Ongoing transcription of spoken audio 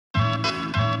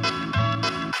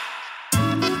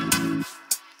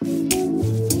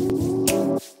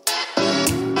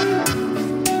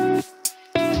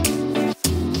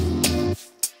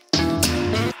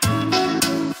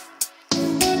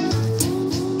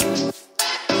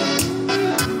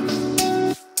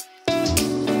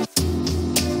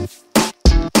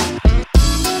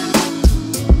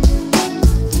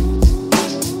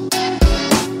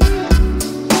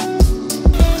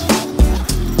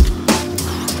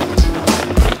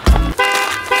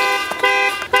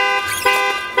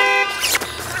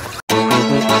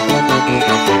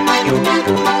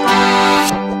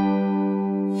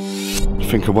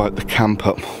think I woke the camp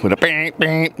up with a bang,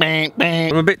 bang, bang,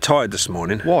 bang. I'm a bit tired this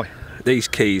morning. Why? These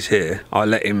keys here, I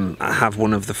let him have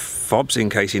one of the fobs in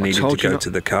case he needed to go to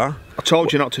the car. I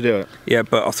told you not to do it. Yeah,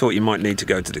 but I thought you might need to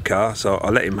go to the car, so I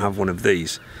let him have one of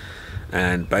these.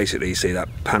 And basically, you see that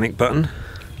panic button?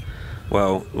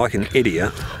 Well, like an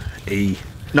idiot, he...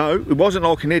 No, it wasn't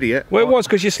like an idiot. Well, it was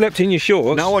because you slept in your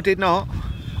shorts. No, I did not.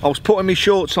 I was putting my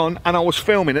shorts on and I was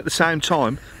filming at the same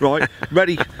time, right?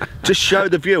 Ready to show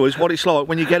the viewers what it's like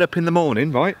when you get up in the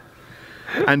morning, right?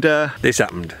 And this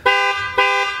happened.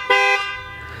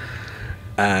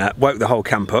 Woke the whole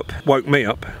camp up, woke me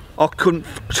up. I couldn't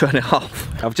turn it off.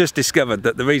 I've just discovered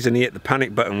that the reason he hit the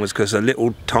panic button was because a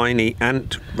little tiny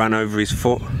ant ran over his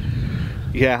foot.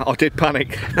 Yeah, I did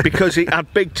panic because it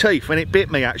had big teeth and it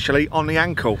bit me actually on the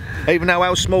ankle. Even though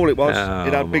how small it was,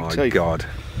 it had big teeth. Oh my God.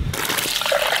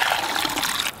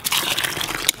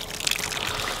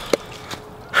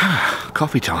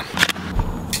 Coffee time.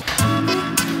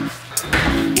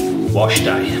 Wash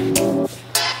day.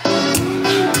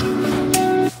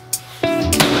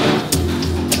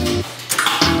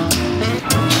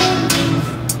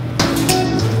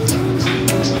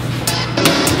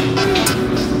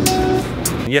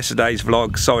 Yesterday's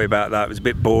vlog, sorry about that, it was a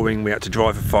bit boring. We had to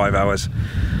drive for 5 hours.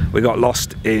 We got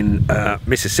lost in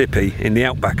Mississippi, in the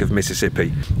outback of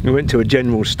Mississippi. We went to a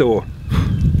general store.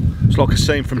 It's like a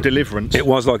scene from Deliverance. It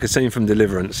was like a scene from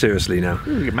Deliverance, seriously now.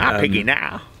 You're my piggy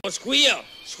now. Squeal!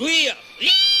 Squeal!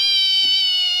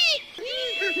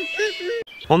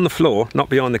 On the floor, not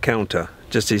behind the counter,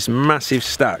 just this massive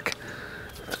stack,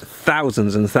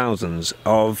 thousands and thousands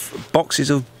of boxes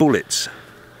of bullets.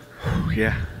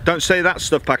 Yeah. Don't say that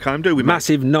stuff back home, do we, mate?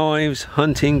 Massive knives,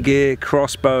 hunting gear,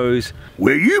 crossbows.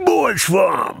 Where you boys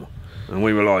from? And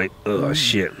we were like, oh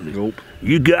shit. Nope.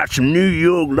 You got some New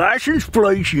York license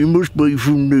plates, you must be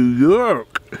from New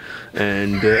York.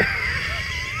 And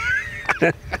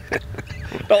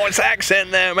nice accent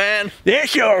there, man.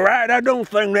 that's all right. I don't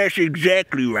think that's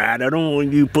exactly right. I don't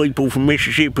want you people from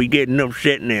Mississippi getting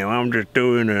upset now. I'm just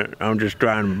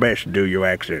trying my best to do your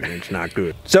accent. It's not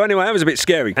good. So anyway, that was a bit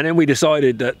scary. And then we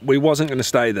decided that we wasn't going to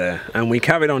stay there, and we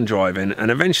carried on driving. And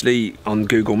eventually, on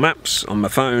Google Maps on my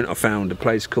phone, I found a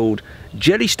place called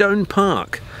Jellystone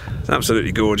Park. It's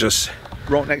absolutely gorgeous.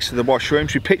 Right next to the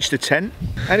washrooms. We pitched a tent.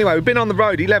 Anyway, we've been on the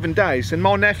road 11 days, and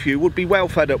my nephew would be well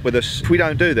fed up with us if we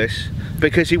don't do this,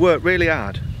 because he worked really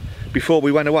hard before we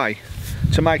went away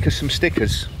to make us some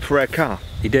stickers for our car.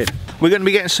 He did. We're going to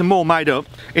be getting some more made up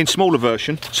in smaller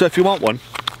version, so if you want one,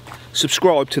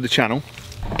 subscribe to the channel.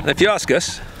 And if you ask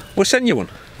us, we'll send you one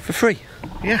for free.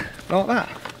 Yeah, like that.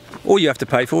 All you have to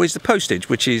pay for is the postage,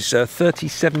 which is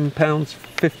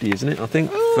 £37.50, isn't it? I think.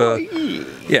 Oh,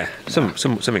 yeah,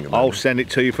 something about I'll send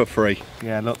it to you for free.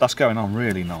 Yeah, look, that's going on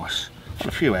really nice. There's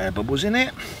a few air bubbles in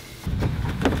it.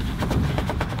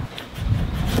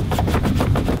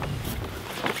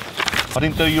 I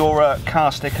didn't do your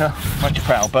car sticker, much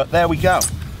proud, but there we go.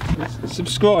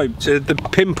 Subscribe to the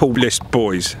pimple list,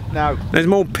 boys. No. There's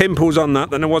more pimples on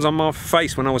that than there was on my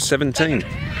face when I was 17.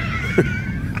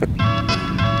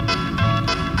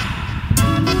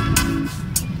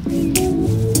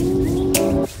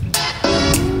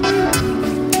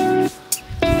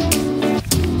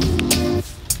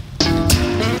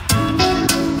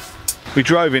 We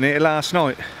drove in it last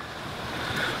night.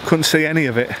 Couldn't see any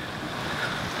of it.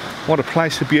 What a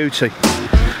place of beauty.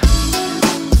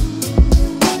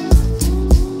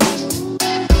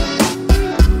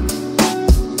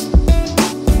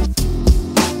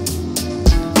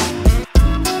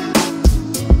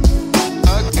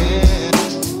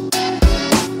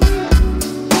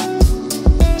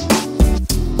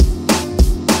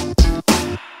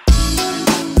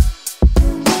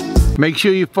 Make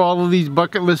sure you follow these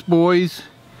bucket list boys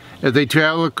as they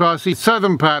travel across the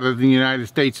southern part of the United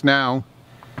States now.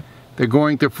 They're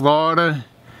going to Florida.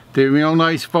 They're real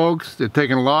nice folks. They're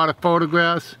taking a lot of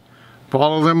photographs.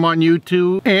 Follow them on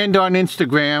YouTube and on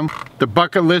Instagram. The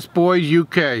Bucket List Boys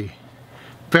UK.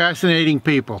 Fascinating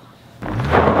people.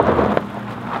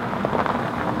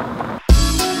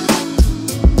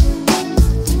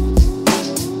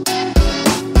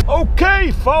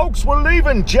 Okay, folks, we're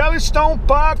leaving Jellystone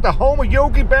Park, the home of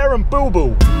Yogi Bear and Boo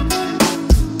Boo.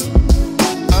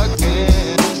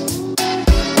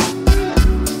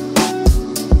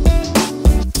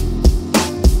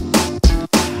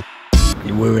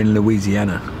 We're in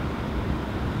Louisiana,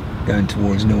 going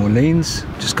towards New Orleans.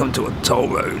 Just come to a toll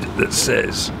road that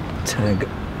says tag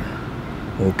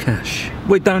or cash.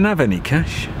 We don't have any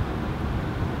cash,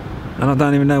 and I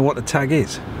don't even know what the tag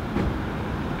is.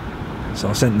 So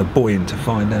I sent the boy in to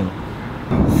find out.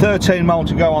 13 mile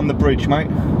to go on the bridge, mate.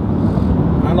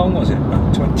 How long was it?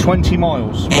 About 20? 20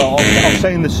 miles. Well, I've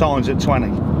seen the signs at 20.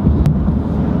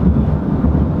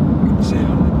 See it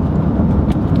on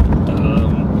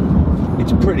it.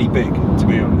 It's pretty big, to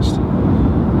be honest.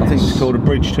 I think it's called a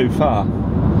bridge too far.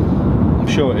 I'm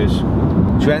sure it is. Do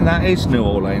you reckon that is New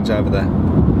Orleans over there?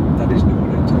 That is New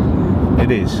Orleans over there.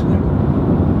 It is. Yeah.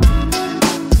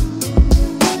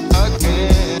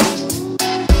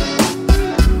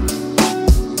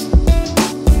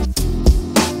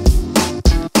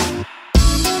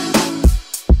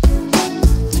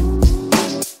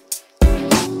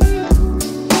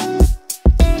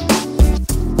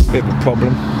 Bit of a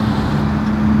problem.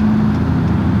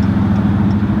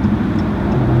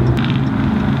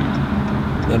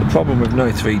 Now the problem with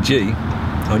no 3G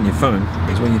on your phone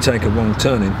is when you take a wrong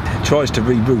turning, it tries to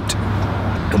reroute,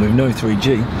 and with no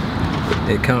 3G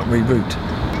it can't reroute.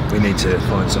 We need to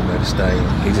find somewhere to stay.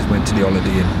 He just went to the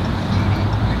Holiday Inn.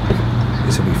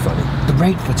 This will be funny. The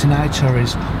rate for tonight, sir,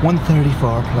 is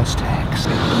 $134 plus tax.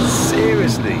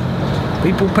 Seriously?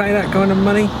 People pay that kind of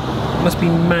money? Must be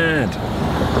mad.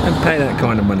 Don't pay that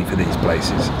kind of money for these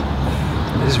places.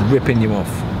 They're just ripping you off.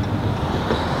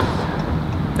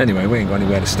 Anyway, we ain't got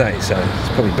anywhere to stay, so it's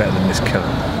probably better than this car.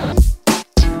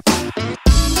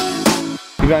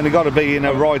 You've only got to be in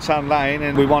a right-hand lane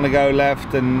and we want to go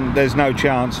left and there's no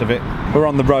chance of it. We're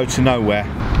on the road to nowhere.